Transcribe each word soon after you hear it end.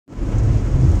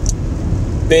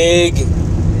big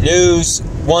news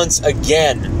once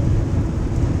again.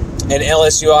 And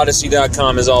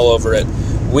LSUODYSSEY.com is all over it.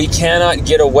 We cannot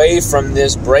get away from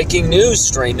this breaking news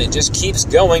stream. It just keeps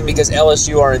going because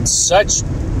LSU are in such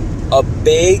a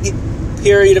big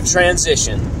period of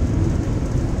transition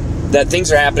that things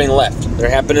are happening left. They're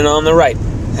happening on the right,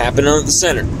 happening on the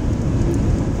center.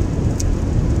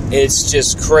 It's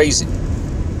just crazy.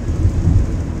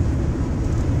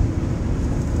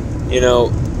 You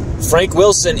know, Frank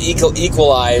Wilson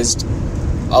equalized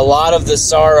a lot of the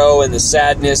sorrow and the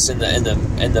sadness and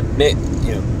the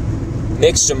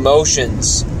mixed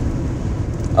emotions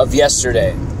of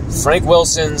yesterday. Frank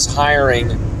Wilson's hiring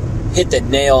hit the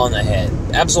nail on the head.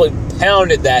 Absolutely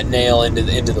pounded that nail into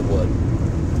the wood.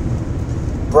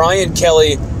 Brian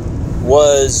Kelly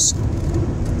was,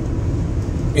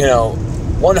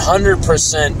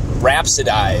 100%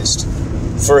 rhapsodized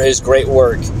for his great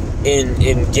work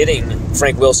in getting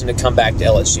Frank Wilson to come back to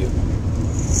LSU.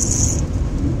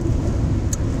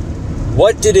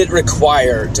 What did it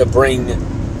require to bring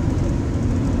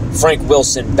Frank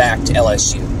Wilson back to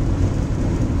LSU?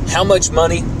 How much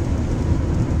money?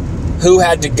 Who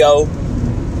had to go?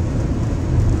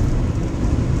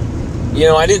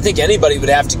 I didn't think anybody would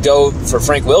have to go for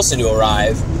Frank Wilson to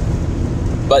arrive,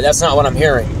 but that's not what I'm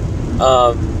hearing.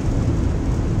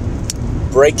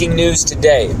 Breaking news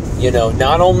today.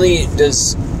 Not only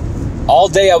does... All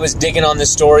day I was digging on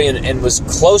this story and was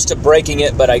close to breaking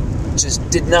it, but I just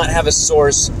did not have a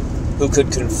source who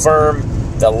could confirm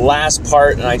the last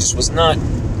part, and I just was not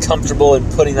comfortable in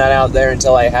putting that out there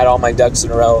until I had all my ducks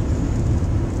in a row.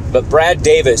 But Brad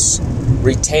Davis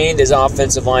retained as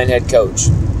offensive line head coach.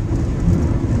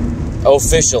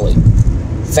 Officially.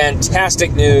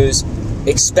 Fantastic news.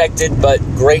 Expected, but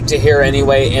great to hear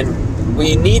anyway. And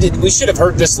we should have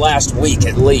heard this last week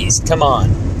at least. Come on.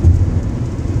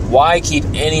 Why keep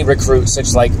any recruits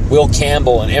such like Will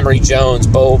Campbell and Emory Jones,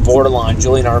 Bo Bordelon,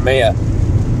 Julian Armea,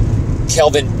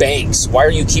 Kelvin Banks? Why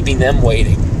are you keeping them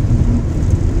waiting?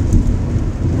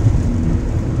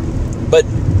 But,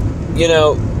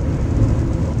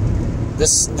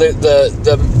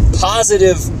 the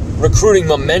positive recruiting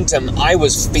momentum I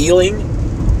was feeling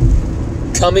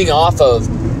coming off of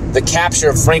the capture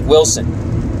of Frank Wilson,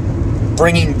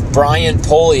 bringing Brian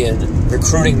Polian,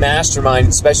 recruiting mastermind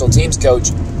and special teams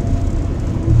coach,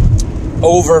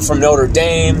 over from Notre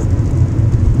Dame.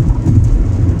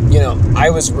 I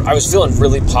was feeling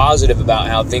really positive about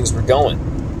how things were going.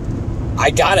 I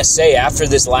gotta say, after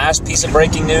this last piece of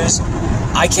breaking news,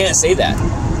 I can't say that.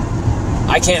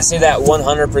 I can't say that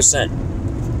 100%.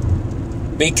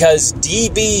 Because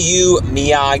DBU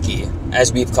Miyagi,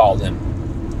 as we've called him,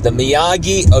 the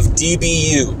Miyagi of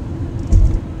DBU,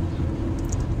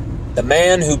 the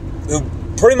man who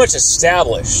pretty much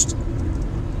established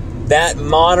that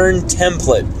modern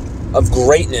template of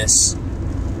greatness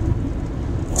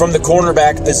from the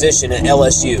cornerback position at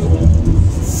LSU.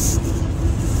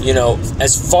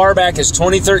 As far back as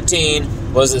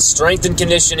 2013, was a strength and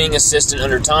conditioning assistant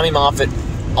under Tommy Moffitt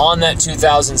on that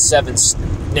 2007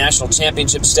 national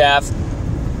championship staff.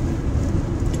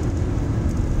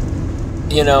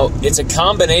 It's a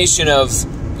combination of,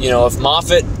 if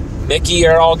Moffitt, Mickey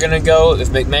are all going to go, if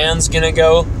McMahon's going to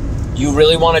go, you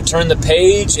really want to turn the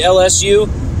page, LSU?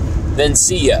 Then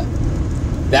see ya.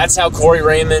 That's how Corey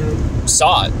Raymond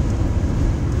saw it.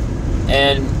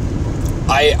 And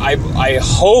I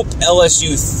hope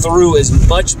LSU threw as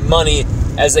much money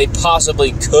as they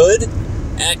possibly could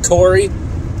at Corey,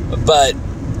 but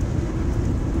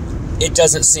it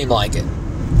doesn't seem like it.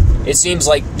 It seems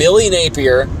like Billy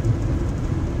Napier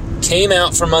came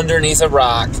out from underneath a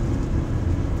rock.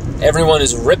 Everyone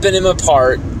is ripping him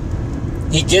apart.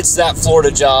 He gets that Florida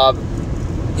job.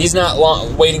 He's not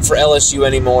waiting for LSU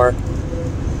anymore.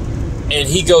 And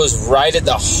he goes right at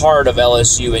the heart of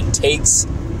LSU and takes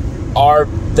our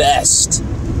best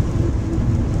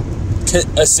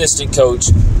assistant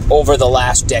coach over the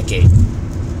last decade.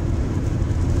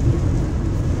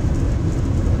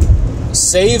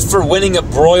 Save for winning a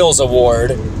Broyles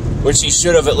Award, which he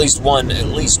should have at least won at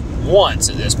least once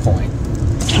at this point.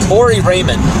 Corey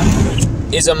Raymond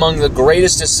is among the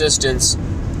greatest assistants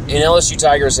in LSU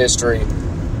Tigers history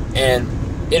and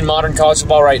in modern college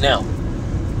football right now.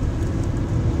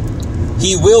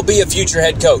 He will be a future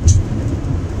head coach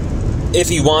if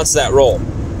he wants that role.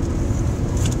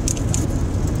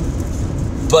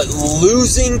 But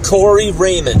losing Corey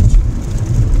Raymond,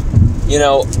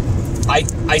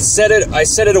 I said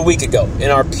it a week ago in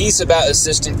our piece about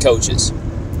assistant coaches,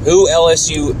 who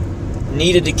LSU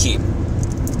needed to keep.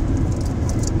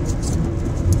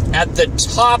 At the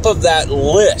top of that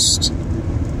list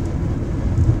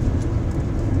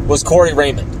was Corey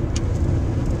Raymond.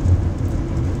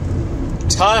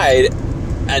 Tied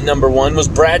at number 1 was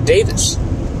Brad Davis.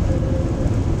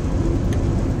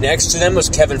 Next to them was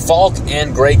Kevin Falk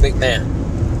and Greg McMahon.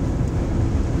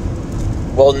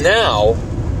 Well, now,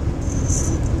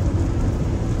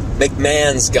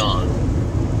 McMahon's gone.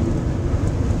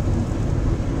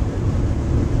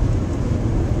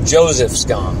 Joseph's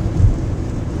gone.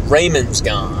 Raymond's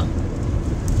gone.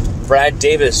 Brad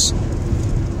Davis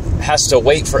has to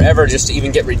wait forever just to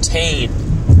even get retained.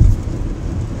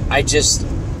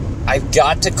 I've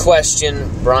got to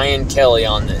question Brian Kelly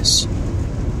on this.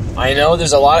 I know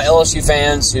there's a lot of LSU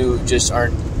fans who just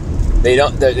aren't,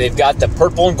 they've got the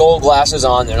purple and gold glasses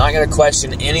on. They're not going to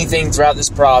question anything throughout this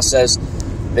process.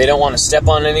 They don't want to step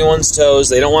on anyone's toes.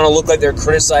 They don't want to look like they're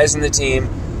criticizing the team.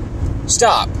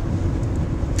 Stop.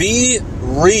 Be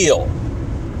real.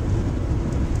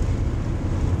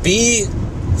 Be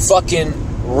fucking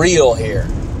real here.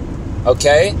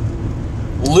 Okay?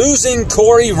 Losing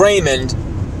Corey Raymond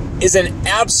is an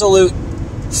absolute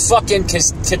fucking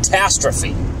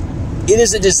catastrophe. It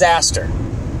is a disaster.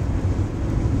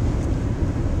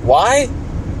 Why?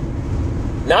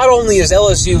 Not only is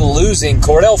LSU losing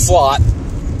Cordell Flott,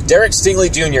 Derek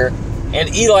Stingley Jr.,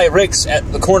 and Eli Ricks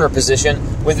at the corner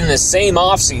position within the same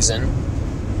offseason,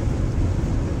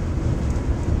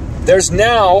 there's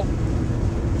now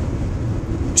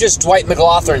just Dwight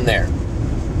McLaughlin there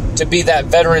to be that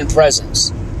veteran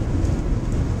presence.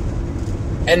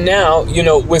 And now,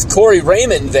 with Corey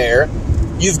Raymond there,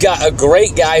 you've got a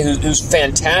great guy who's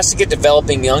fantastic at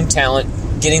developing young talent,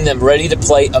 getting them ready to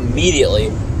play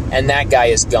immediately, and that guy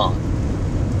is gone.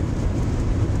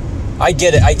 I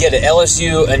get it.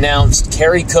 LSU announced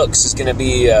Kerry Cooks is going to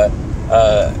be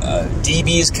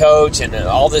DB's coach and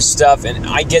all this stuff, and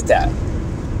I get that.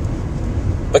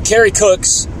 But Kerry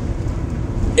Cooks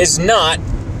is not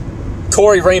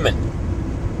Corey Raymond.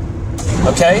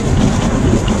 Okay?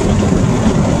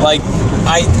 Like,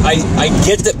 I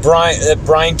get that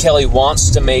Brian Kelly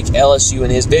wants to make LSU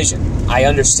in his vision. I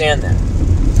understand that.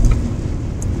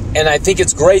 And I think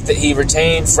it's great that he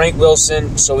retained Frank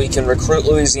Wilson so he can recruit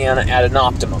Louisiana at an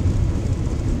optimum.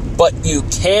 But you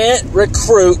can't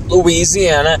recruit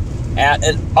Louisiana at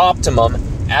an optimum,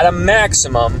 at a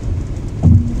maximum,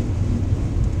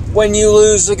 when you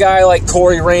lose a guy like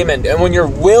Corey Raymond, and when you're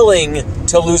willing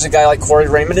to lose a guy like Corey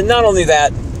Raymond. And not only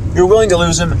that, you're willing to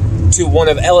lose him to one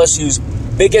of LSU's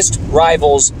biggest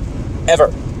rivals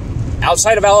ever.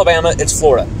 Outside of Alabama, it's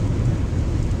Florida.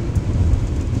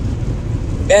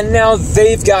 And now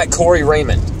they've got Corey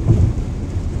Raymond.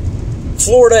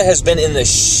 Florida has been in the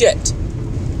shit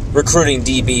recruiting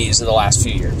DBs in the last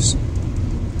few years.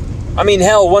 I mean,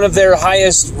 hell, one of their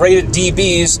highest rated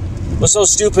DBs was so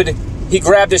stupid, he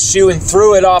grabbed his shoe and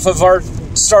threw it off of our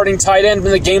starting tight end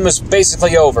when the game was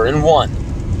basically over and won.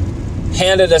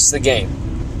 Handed us the game.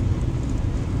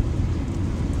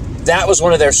 That was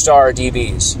one of their star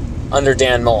DBs under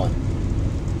Dan Mullen.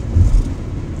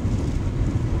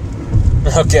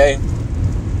 Okay?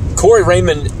 Corey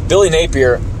Raymond, Billy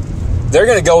Napier, they're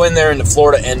going to go in there into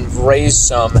Florida and raise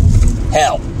some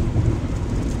hell.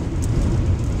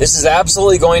 This is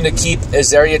absolutely going to keep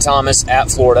Azaria Thomas at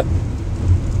Florida.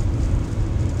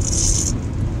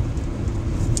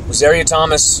 Azaria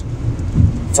Thomas,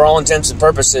 for all intents and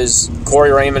purposes,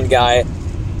 Corey Raymond guy.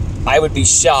 I would be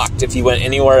shocked if he went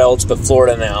anywhere else but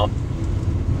Florida now.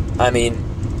 I mean,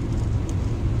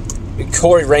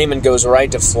 Corey Raymond goes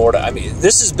right to Florida. I mean,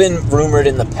 this has been rumored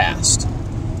in the past.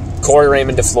 Corey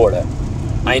Raymond to Florida.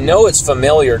 I know it's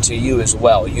familiar to you as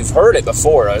well. You've heard it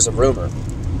before as a rumor.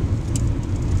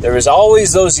 There was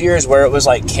always those years where it was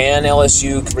like, can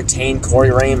LSU retain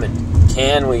Corey Raymond?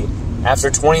 Can we?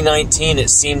 After 2019, it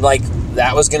seemed like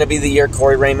that was going to be the year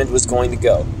Corey Raymond was going to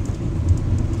go.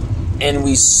 And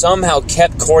we somehow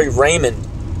kept Corey Raymond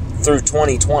through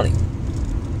 2020.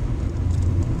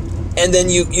 And then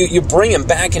you bring him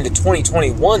back into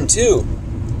 2021, too.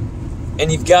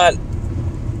 And you've got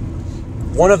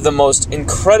one of the most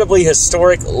incredibly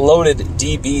historic loaded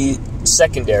DB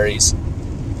secondaries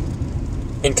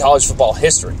in college football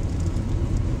history.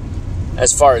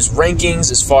 As far as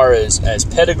rankings, as far as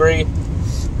pedigree.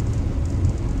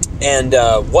 And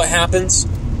what happens?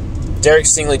 Derek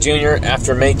Stingley Jr.,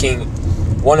 after making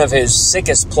one of his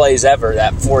sickest plays ever,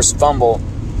 that forced fumble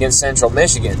against Central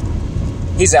Michigan,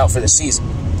 he's out for the season.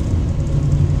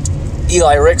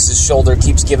 Eli Ricks' shoulder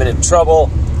keeps giving him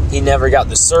trouble. He never got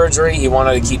the surgery. He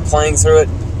wanted to keep playing through it.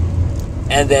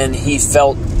 And then he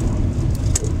felt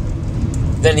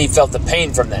the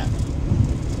pain from that.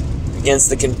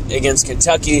 Against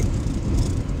Kentucky,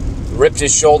 ripped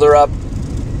his shoulder up,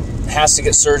 has to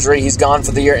get surgery. He's gone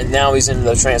for the year, and now he's into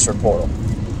the transfer portal.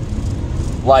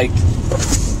 Like,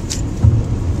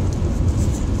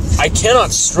 I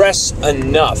cannot stress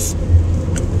enough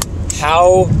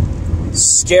how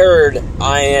scared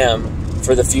I am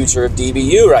for the future of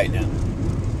DBU right now.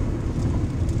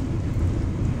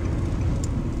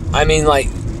 I mean, like,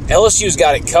 LSU's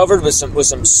got it covered with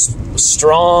some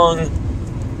strong,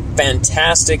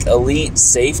 fantastic, elite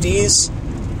safeties.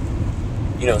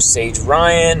 You know, Sage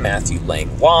Ryan, Matthew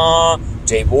Langlois,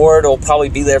 Jay Ward will probably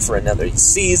be there for another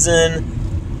season.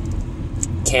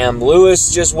 Cam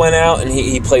Lewis just went out and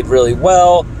he played really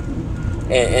well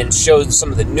and showed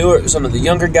some of the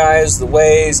younger guys the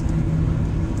ways.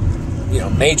 You know,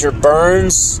 Major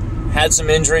Burns had some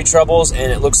injury troubles,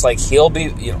 and it looks like he'll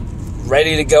be, you know,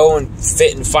 ready to go and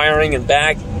fit and firing and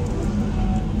back.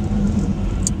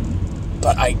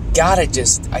 But at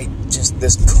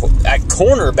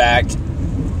cornerback,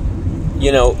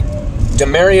 you know,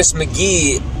 Demarius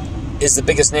McGee is the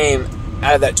biggest name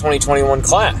out of that 2021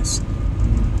 class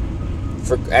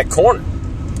at corner.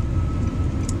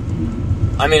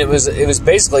 I mean, it was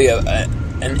basically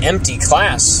an empty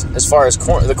class as far as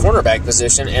the cornerback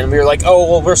position, and we were like, oh,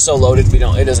 well, we're so loaded,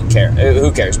 it doesn't care.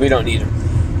 Who cares? We don't need him.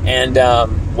 And,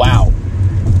 wow.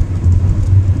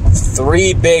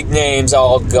 3 big names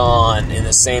all gone in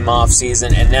the same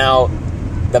offseason, and now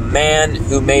the man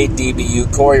who made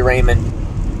DBU, Corey Raymond,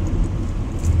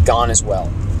 gone as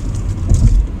well.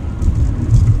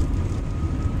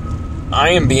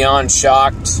 I am beyond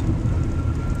shocked.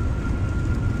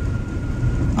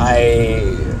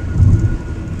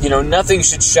 Nothing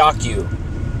should shock you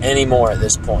anymore at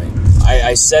this point.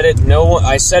 I said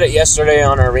it yesterday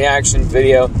on our reaction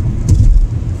video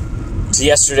to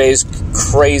yesterday's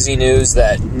crazy news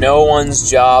that no one's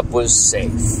job was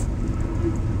safe.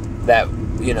 That,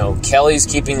 you know, Kelly's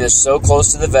keeping this so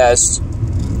close to the vest.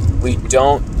 We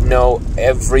don't know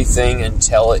everything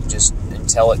until it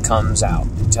comes out,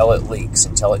 until it leaks,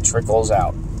 until it trickles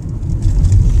out.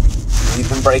 We've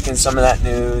been breaking some of that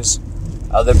news.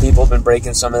 Other people have been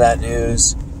breaking some of that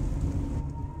news.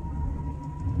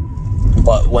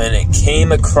 But when it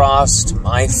came across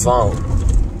my phone,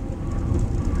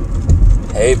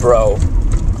 hey bro,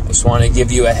 I just want to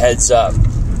give you a heads up.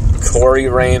 Corey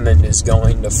Raymond is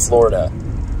going to Florida.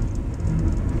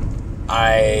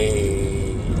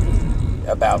 I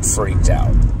about freaked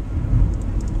out.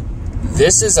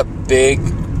 This is a big,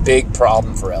 big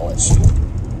problem for LSU.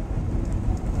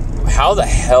 How the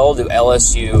hell do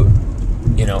LSU,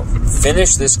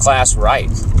 finish this class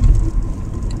right?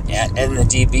 In the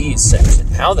DB section.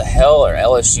 How the hell are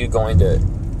LSU going to,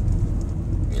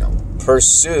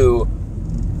 pursue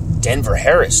Denver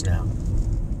Harris now?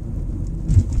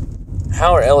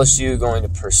 How are LSU going to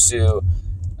pursue?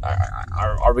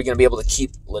 Are we going to be able to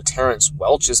keep LaTerrence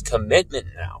Welch's commitment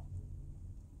now?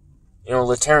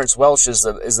 LaTerrence Welch is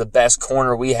the best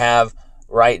corner we have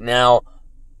right now,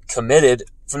 committed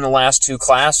from the last 2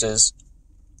 classes,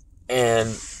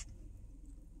 and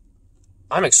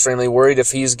I'm extremely worried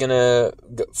if he's going to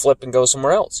flip and go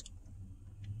somewhere else.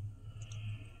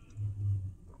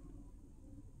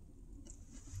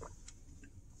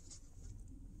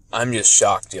 I'm just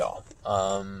shocked, y'all.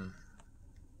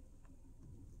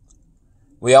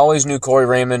 We always knew Corey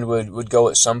Raymond would go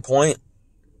at some point.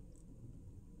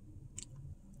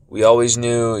 We always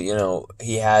knew,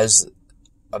 he has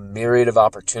a myriad of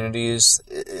opportunities.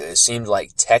 It seemed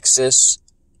like Texas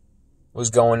was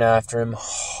going after him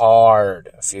hard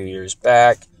a few years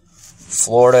back.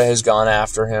 Florida has gone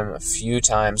after him a few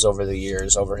times over the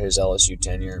years, over his LSU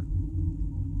tenure.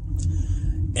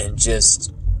 And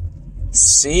just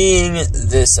seeing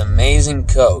this amazing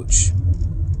coach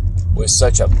with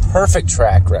such a perfect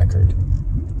track record,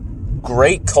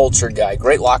 great culture guy,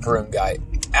 great locker room guy,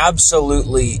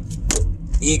 absolutely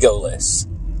egoless.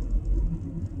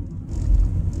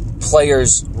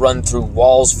 Players run through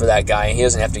walls for that guy, and he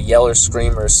doesn't have to yell or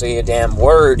scream or say a damn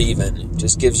word even. It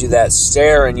just gives you that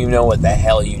stare, and you know what the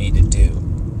hell you need to do.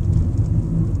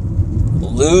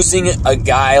 Losing a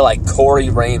guy like Corey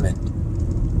Raymond,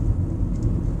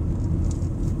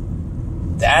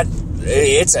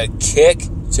 it's a kick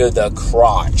to the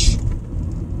crotch.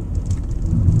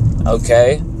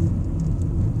 Okay?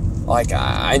 Like,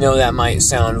 I know that might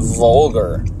sound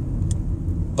vulgar,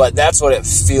 but that's what it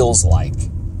feels like.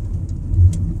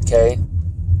 Okay?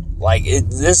 Like,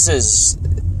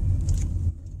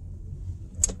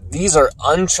 these are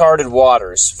uncharted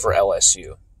waters for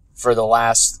LSU for the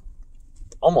last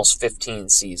almost 15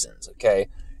 seasons, okay?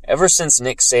 Ever since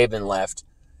Nick Saban left,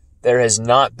 there has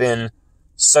not been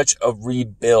such a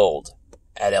rebuild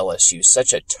at LSU,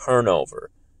 such a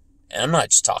turnover. And I'm not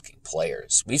just talking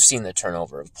players. We've seen the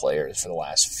turnover of players for the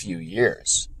last few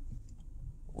years.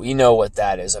 We know what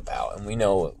that is about, and we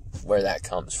know where that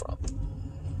comes from.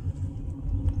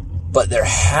 But there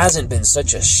hasn't been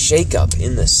such a shakeup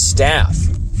in the staff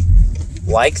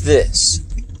like this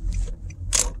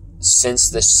since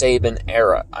the Saban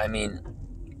era. I mean,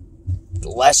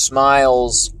 Les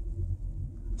Miles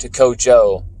to Coach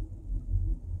O.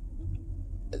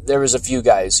 There was a few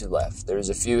guys who left. There was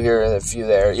a few here, a few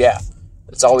there. Yeah,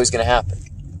 it's always going to happen.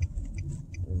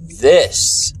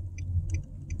 This,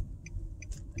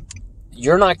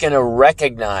 you're not going to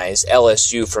recognize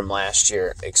LSU from last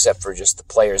year except for just the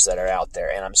players that are out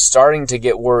there. And I'm starting to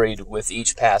get worried with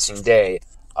each passing day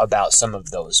about some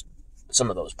of those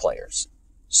players.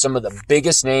 Some of the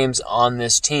biggest names on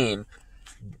this team.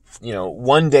 You know,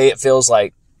 one day it feels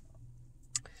like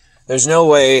there's no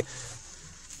way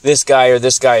this guy or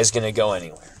this guy is going to go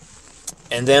anywhere.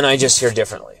 And then I just hear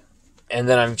differently. And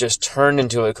then I'm just turned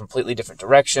into a completely different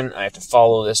direction. I have to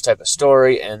follow this type of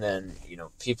story. And then, you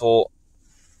know, people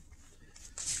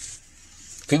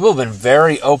have been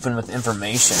very open with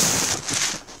information,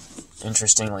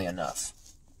 interestingly enough.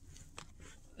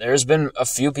 There's been a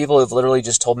few people who've literally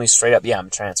just told me straight up, yeah, I'm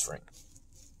transferring.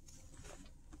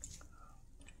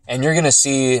 And you're going to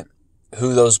see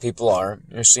who those people are.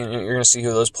 You're going to see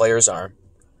who those players are.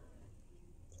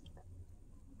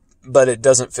 But it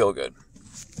doesn't feel good.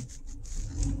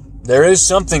 There is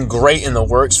something great in the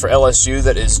works for LSU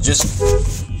that is just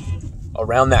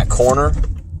around that corner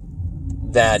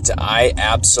that I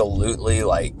absolutely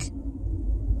like.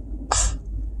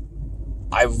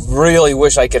 I really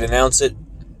wish I could announce it.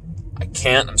 I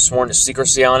can't. I'm sworn to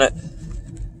secrecy on it.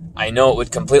 I know it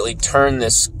would completely turn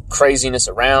this craziness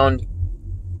around.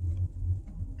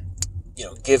 You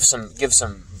know, give some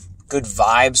good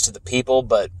vibes to the people,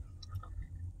 but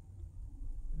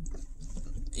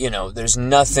you know, there's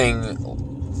nothing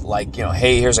like, you know,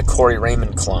 hey, here's a Corey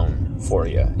Raymond clone for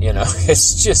you. You know,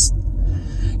 it's just,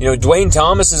 you know, Dwayne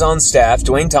Thomas is on staff.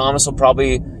 Dwayne Thomas will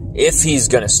probably, if he's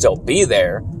going to still be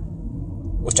there,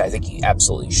 which I think he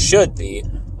absolutely should be,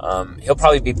 he'll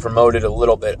probably be promoted a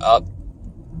little bit up.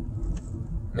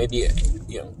 Maybe,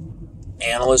 you know,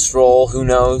 analyst role, who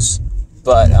knows?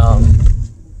 But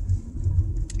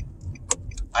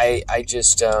I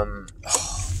just, oh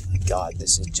my God,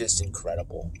 this is just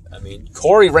incredible. I mean,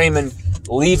 Corey Raymond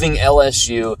leaving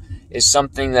LSU is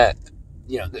something that,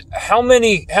 you know, how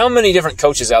many different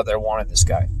coaches out there wanted this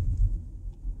guy?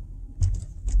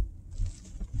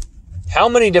 How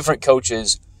many different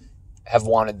coaches have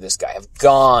wanted this guy, have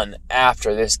gone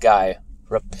after this guy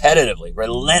repetitively,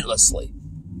 relentlessly,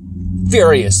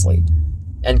 furiously,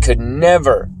 and could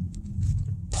never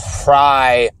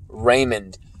pry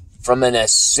Raymond from an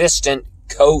assistant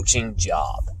coaching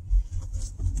job?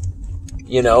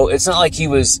 You know, it's not like he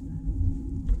was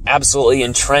absolutely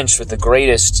entrenched with the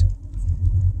greatest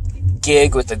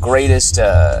gig, with the greatest,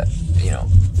 you know,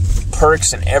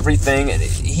 perks and everything. And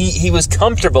he was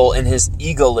comfortable in his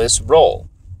egoless role.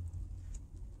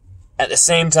 At the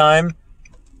same time,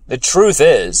 the truth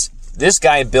is, this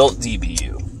guy built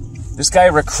DBU. This guy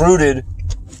recruited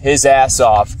his ass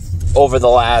off over the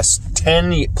last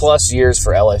 10 plus years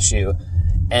for LSU.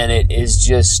 And it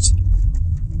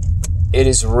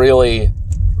is really,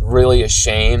 really a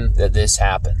shame that this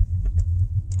happened.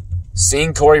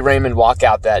 Seeing Corey Raymond walk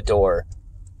out that door,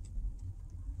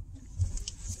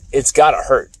 it's got to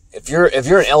hurt. If you're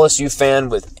an LSU fan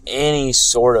with any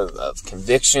sort of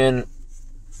conviction,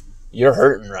 you're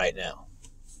hurting right now.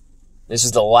 This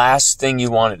is the last thing you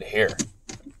wanted to hear.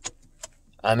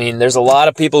 I mean, there's a lot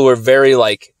of people who are very,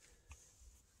 like,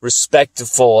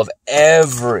 respectful of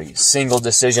every single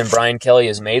decision Brian Kelly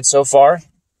has made so far,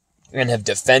 and have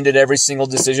defended every single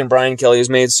decision Brian Kelly has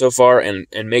made so far, and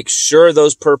make sure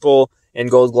those purple and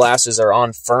gold glasses are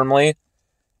on firmly.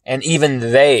 And even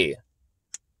they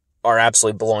are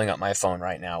absolutely blowing up my phone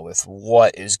right now with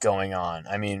what is going on.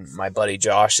 I mean, my buddy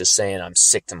Josh is saying I'm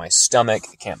sick to my stomach.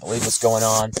 I can't believe what's going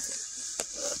on.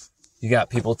 You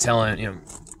got people telling, you know,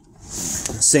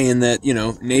 saying that, you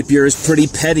know, Napier is pretty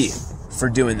petty for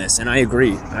doing this, and I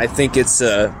agree. I think it's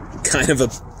kind of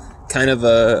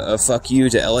a fuck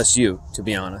you to LSU, to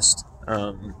be honest.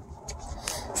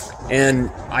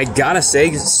 And I gotta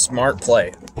say, smart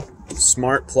play,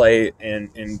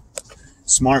 and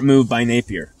smart move by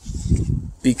Napier,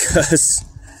 because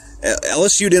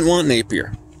LSU didn't want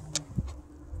Napier.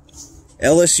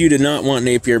 LSU did not want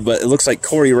Napier, but it looks like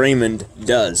Corey Raymond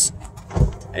does.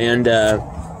 And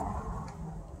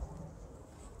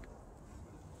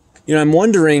you know, I'm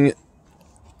wondering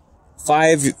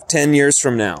 5-10 years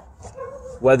from now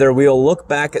whether we'll look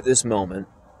back at this moment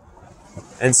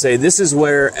and say this is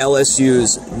where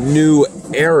LSU's new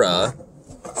era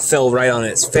fell right on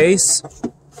its face,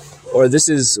 or this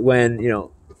is when, you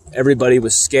know, everybody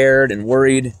was scared and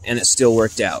worried and it still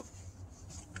worked out.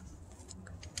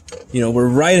 You know, we're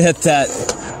right at that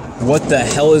what the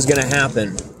hell is going to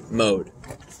happen mode,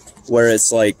 where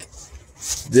it's like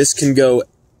this can go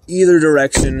either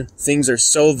direction. Things are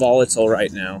so volatile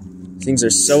right now. Things are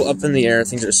so up in the air.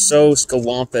 Things are so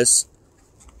scalampus,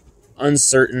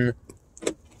 uncertain,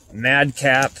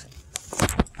 madcap,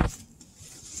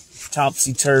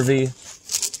 topsy-turvy.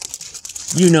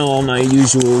 You know all my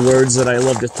usual words that I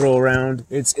love to throw around.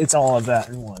 It's all of that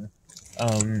in one.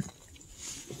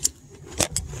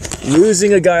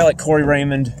 Losing a guy like Corey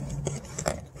Raymond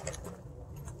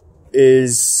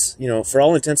is, you know, for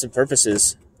all intents and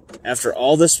purposes, after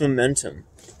all this momentum,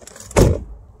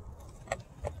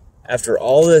 after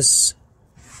all this,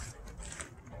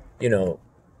 you know,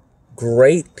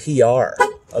 great PR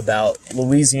about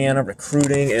Louisiana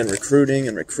recruiting and recruiting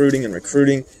and recruiting and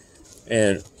recruiting,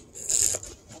 and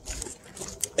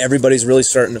everybody's really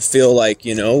starting to feel like,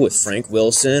 you know, with Frank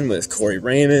Wilson, with Corey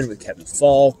Raymond, with Kevin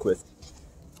Falk, with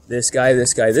this guy,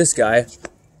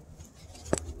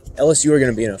 LSU are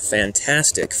going to be in a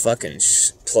fantastic fucking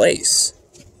place,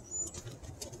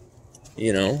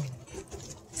 you know,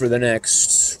 for the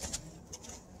next,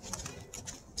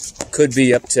 could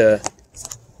be up to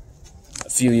a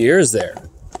few years there.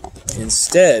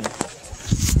 Instead,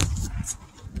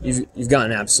 you've got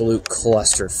an absolute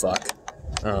clusterfuck.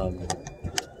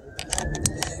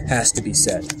 Has to be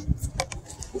said.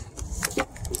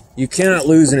 You cannot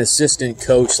lose an assistant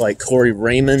coach like Corey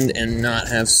Raymond and not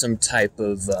have some type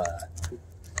of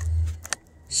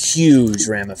huge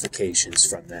ramifications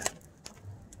from that.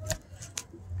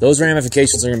 Those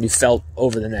ramifications are going to be felt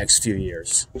over the next few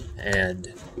years. And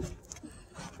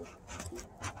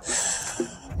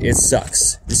it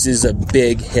sucks. This is a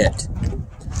big hit.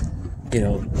 You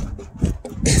know,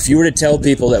 if you were to tell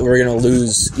people that we're going to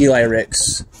lose Eli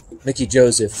Ricks, Mickey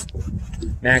Joseph,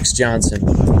 Max Johnson,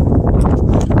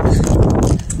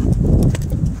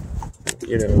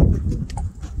 you know,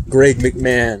 Greg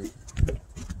McMahon,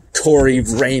 Corey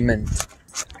Raymond.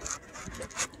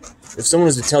 If someone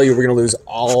was to tell you we're going to lose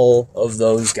all of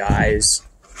those guys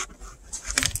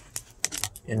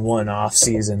in one off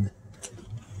season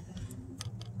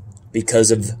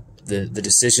because of the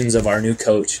decisions of our new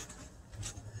coach,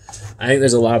 I think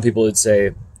there's a lot of people that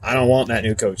say, I don't want that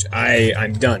new coach.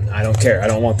 I'm done. I don't care. I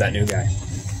don't want that new guy.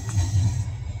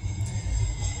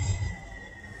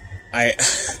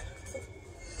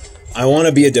 I want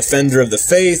to be a defender of the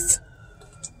faith,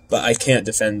 but I can't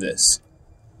defend this.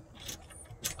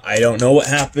 I don't know what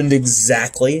happened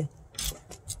exactly,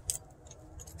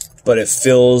 but it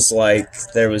feels like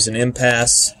there was an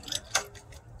impasse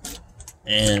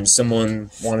and someone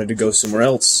wanted to go somewhere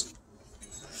else.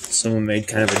 Someone made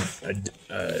kind of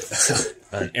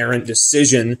an errant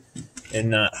decision in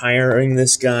not hiring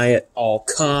this guy at all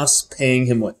costs, paying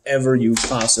him whatever you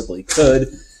possibly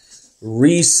could,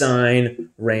 re-sign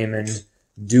Raymond,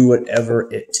 do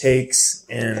whatever it takes,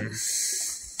 and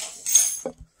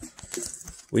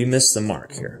we missed the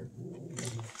mark here.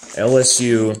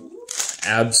 LSU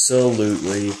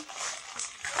absolutely,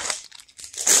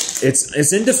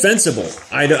 it's indefensible.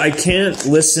 I can't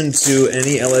listen to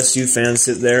any LSU fans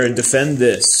sit there and defend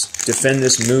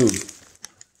this move.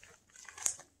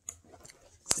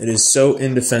 It is so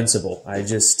indefensible. I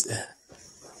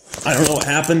don't know what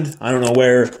happened. I don't know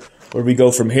where we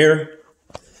go from here.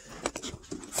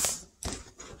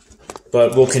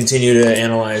 But we'll continue to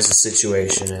analyze the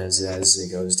situation as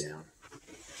it goes down.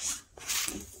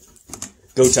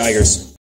 Go Tigers.